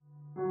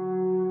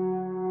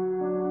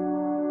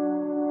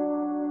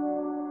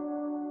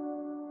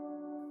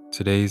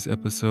Today's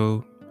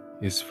episode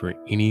is for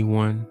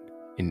anyone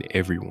and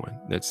everyone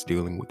that's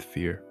dealing with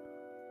fear.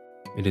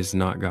 It is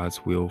not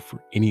God's will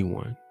for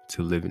anyone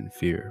to live in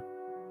fear.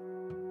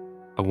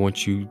 I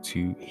want you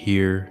to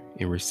hear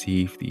and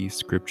receive these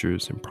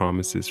scriptures and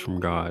promises from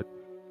God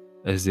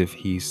as if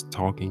He's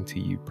talking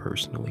to you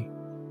personally.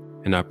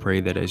 And I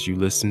pray that as you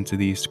listen to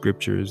these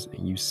scriptures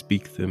and you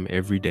speak them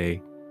every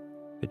day,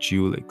 that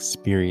you will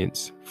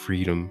experience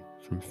freedom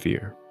from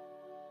fear.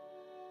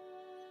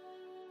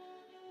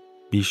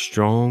 Be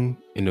strong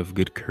and of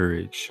good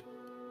courage.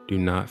 Do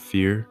not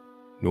fear,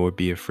 nor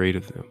be afraid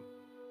of them.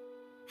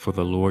 For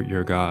the Lord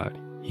your God,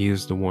 He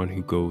is the one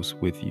who goes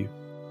with you.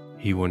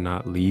 He will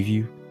not leave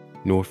you,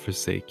 nor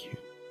forsake you.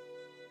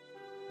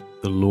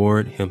 The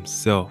Lord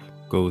Himself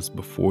goes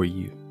before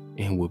you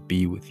and will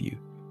be with you.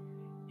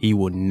 He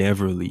will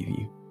never leave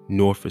you,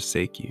 nor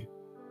forsake you.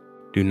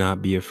 Do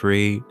not be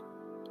afraid.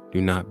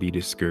 Do not be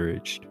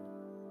discouraged.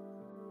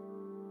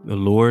 The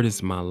Lord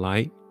is my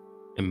light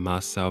and my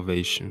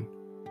salvation.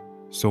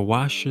 So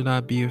why should I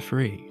be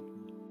afraid?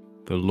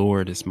 The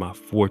Lord is my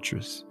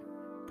fortress,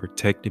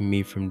 protecting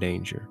me from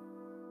danger.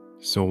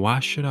 So why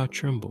should I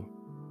tremble?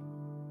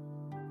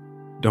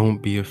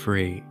 Don't be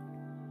afraid,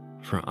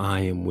 for I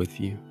am with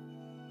you.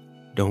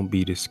 Don't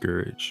be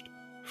discouraged,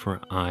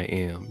 for I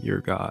am your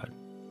God.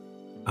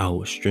 I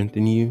will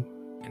strengthen you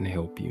and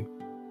help you.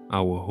 I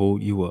will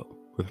hold you up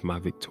with my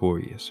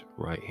victorious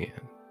right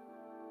hand.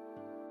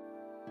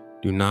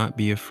 Do not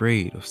be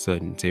afraid of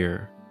sudden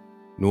terror,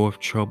 nor of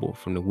trouble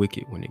from the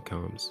wicked when it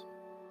comes.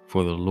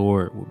 For the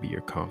Lord will be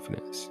your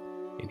confidence,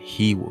 and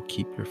He will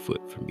keep your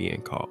foot from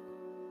being caught.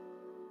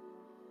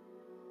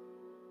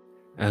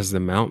 As the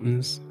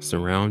mountains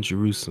surround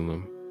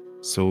Jerusalem,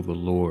 so the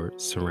Lord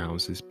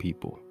surrounds His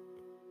people,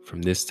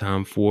 from this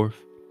time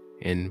forth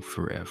and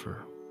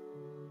forever.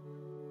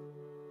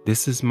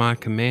 This is my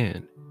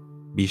command: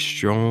 be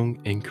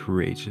strong and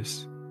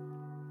courageous.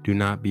 Do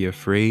not be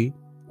afraid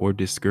or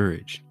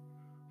discouraged,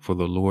 for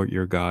the Lord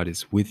your God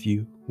is with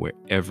you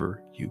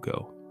wherever you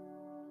go.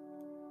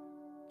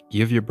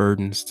 Give your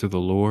burdens to the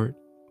Lord,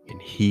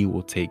 and He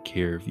will take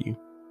care of you.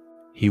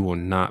 He will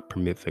not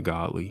permit the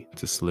godly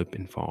to slip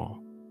and fall.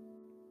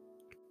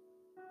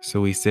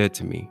 So He said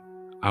to me,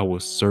 I will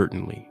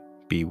certainly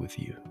be with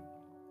you.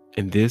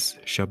 And this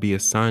shall be a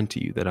sign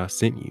to you that I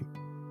sent you.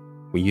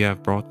 When you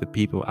have brought the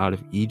people out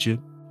of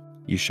Egypt,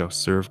 you shall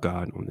serve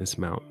God on this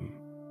mountain.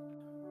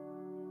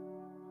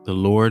 The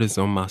Lord is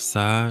on my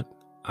side.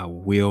 I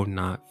will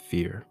not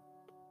fear.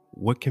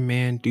 What can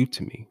man do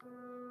to me?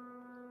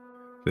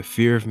 The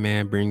fear of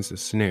man brings a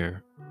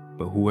snare,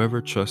 but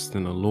whoever trusts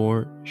in the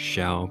Lord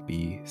shall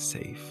be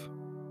safe.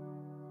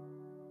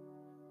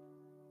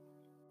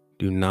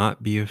 Do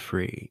not be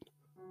afraid,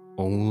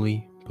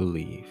 only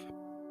believe.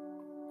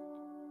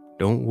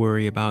 Don't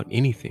worry about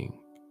anything.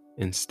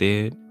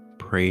 Instead,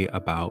 pray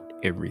about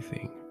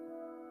everything.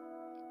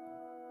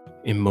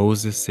 And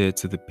Moses said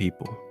to the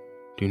people,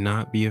 do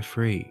not be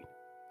afraid.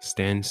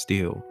 Stand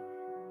still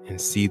and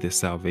see the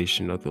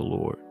salvation of the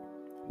Lord,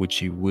 which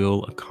He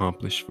will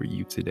accomplish for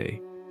you today.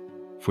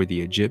 For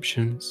the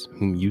Egyptians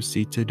whom you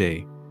see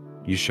today,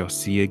 you shall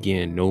see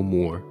again no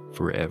more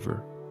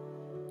forever.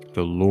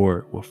 The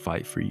Lord will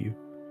fight for you,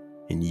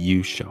 and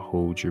you shall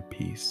hold your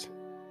peace.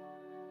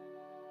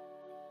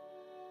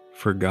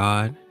 For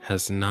God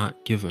has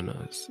not given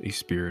us a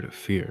spirit of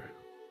fear,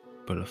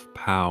 but of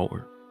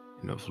power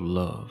and of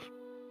love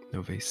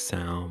and of a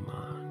sound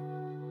mind.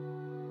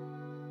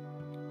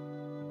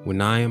 When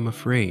I am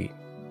afraid,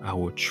 I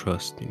will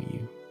trust in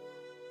you.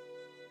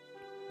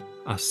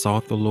 I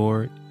sought the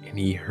Lord, and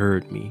He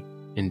heard me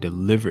and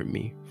delivered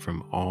me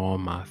from all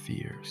my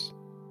fears.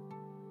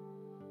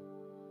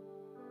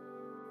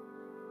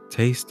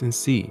 Taste and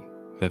see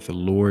that the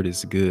Lord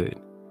is good.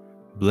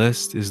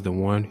 Blessed is the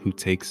one who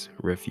takes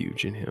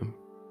refuge in Him.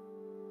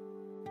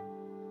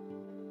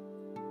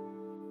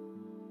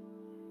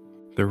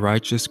 The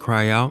righteous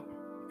cry out,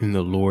 and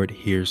the Lord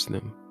hears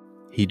them.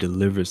 He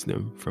delivers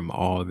them from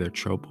all their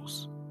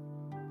troubles.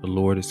 The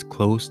Lord is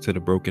close to the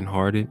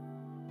brokenhearted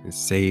and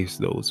saves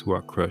those who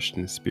are crushed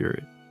in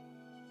spirit.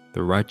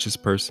 The righteous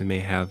person may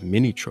have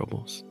many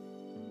troubles,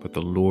 but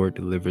the Lord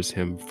delivers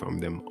him from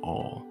them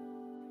all.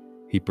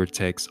 He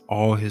protects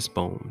all his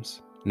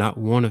bones. Not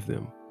one of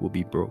them will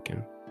be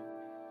broken.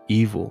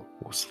 Evil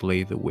will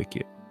slay the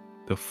wicked.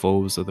 The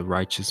foes of the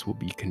righteous will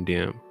be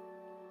condemned.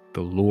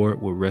 The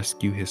Lord will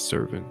rescue His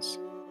servants.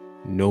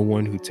 No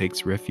one who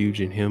takes refuge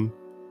in Him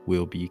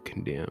will be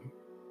condemned.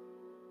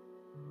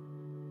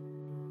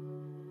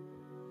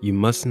 You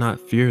must not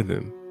fear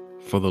them,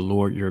 for the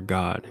Lord your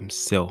God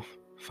Himself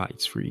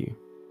fights for you.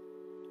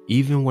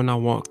 Even when I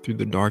walk through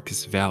the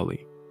darkest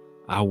valley,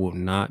 I will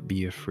not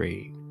be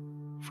afraid,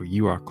 for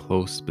you are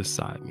close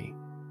beside me.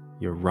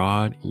 Your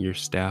rod and your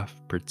staff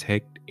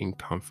protect and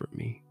comfort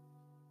me.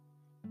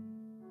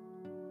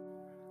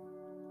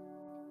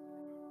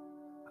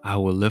 I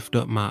will lift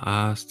up my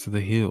eyes to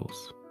the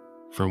hills.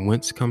 From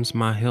whence comes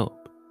my help?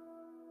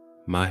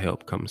 My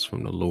help comes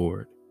from the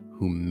Lord,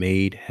 who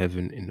made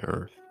heaven and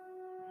earth.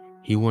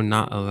 He will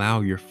not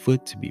allow your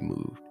foot to be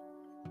moved.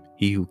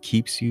 He who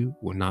keeps you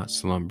will not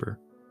slumber.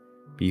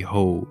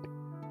 Behold,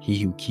 he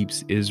who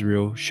keeps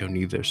Israel shall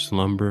neither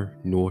slumber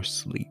nor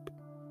sleep.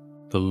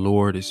 The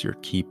Lord is your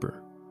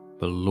keeper.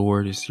 The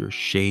Lord is your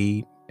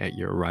shade at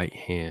your right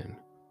hand.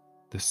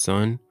 The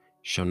sun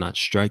shall not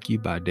strike you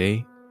by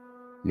day,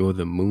 nor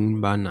the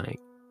moon by night.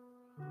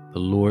 The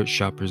Lord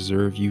shall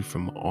preserve you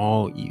from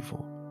all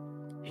evil.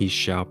 He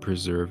shall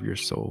preserve your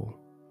soul.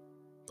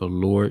 The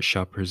Lord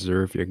shall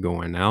preserve your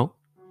going out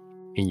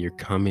and your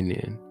coming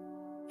in,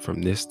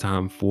 from this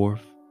time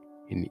forth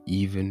and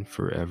even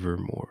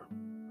forevermore.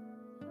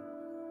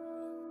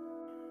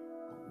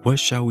 What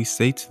shall we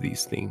say to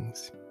these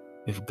things?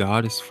 If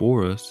God is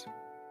for us,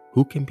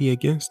 who can be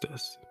against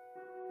us?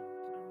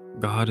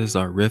 God is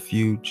our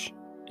refuge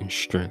and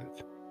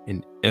strength,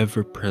 an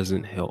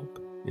ever-present help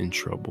in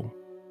trouble.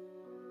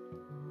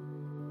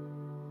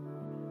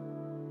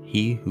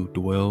 He who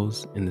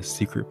dwells in the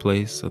secret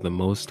place of the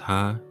Most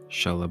High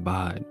shall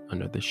abide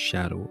under the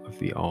shadow of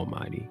the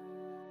Almighty.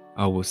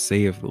 I will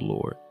say of the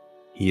Lord,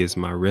 He is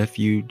my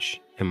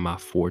refuge and my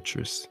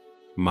fortress,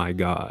 my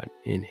God,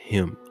 in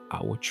Him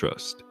I will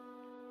trust.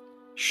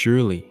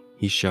 Surely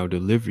He shall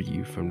deliver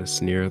you from the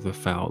snare of the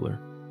fowler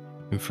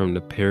and from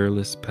the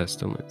perilous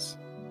pestilence.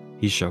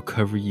 He shall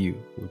cover you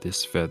with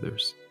His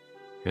feathers,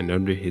 and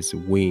under His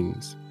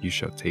wings you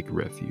shall take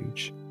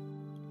refuge.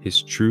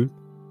 His truth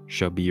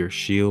shall be your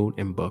shield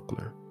and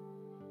buckler.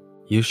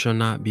 You shall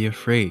not be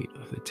afraid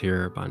of the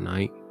terror by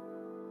night,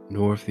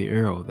 nor of the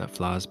arrow that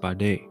flies by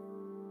day,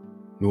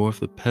 nor of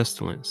the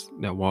pestilence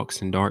that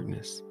walks in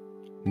darkness,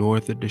 nor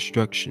of the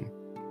destruction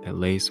that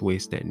lays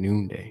waste at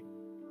noonday.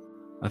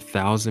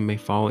 1,000 may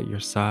fall at your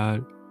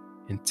side,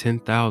 and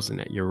 10,000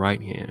 at your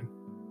right hand,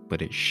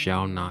 but it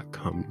shall not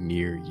come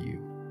near you.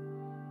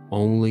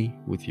 Only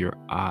with your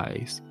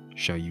eyes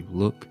shall you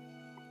look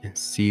and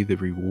see the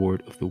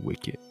reward of the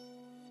wicked.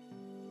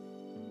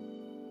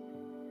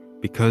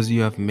 Because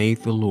you have made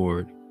the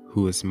Lord,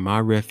 who is my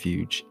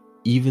refuge,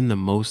 even the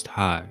Most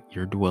High,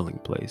 your dwelling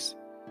place,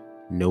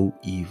 no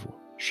evil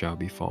shall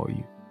befall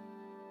you,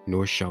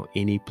 nor shall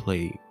any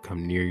plague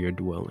come near your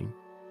dwelling.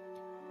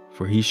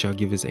 For He shall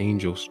give His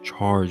angels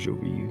charge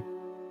over you,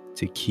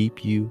 to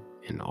keep you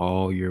in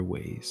all your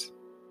ways.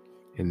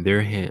 In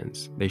their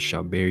hands they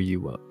shall bear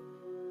you up,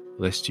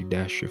 lest you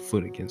dash your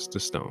foot against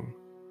a stone.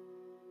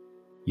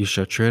 You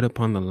shall tread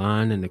upon the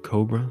lion and the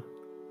cobra,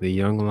 the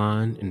young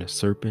lion and the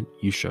serpent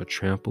you shall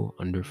trample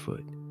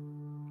underfoot.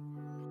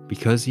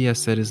 Because He has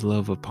set His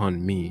love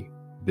upon me,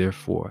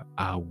 therefore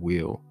I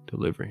will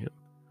deliver him.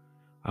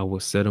 I will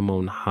set him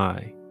on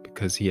high,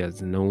 because he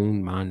has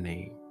known my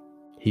name.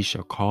 He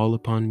shall call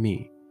upon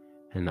me,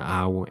 and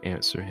I will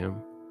answer him.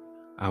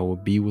 I will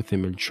be with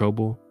him in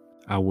trouble.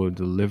 I will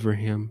deliver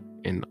him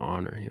and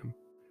honor him.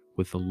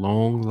 With a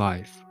long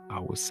life I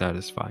will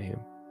satisfy him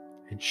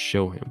and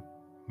show him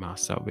my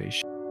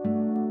salvation.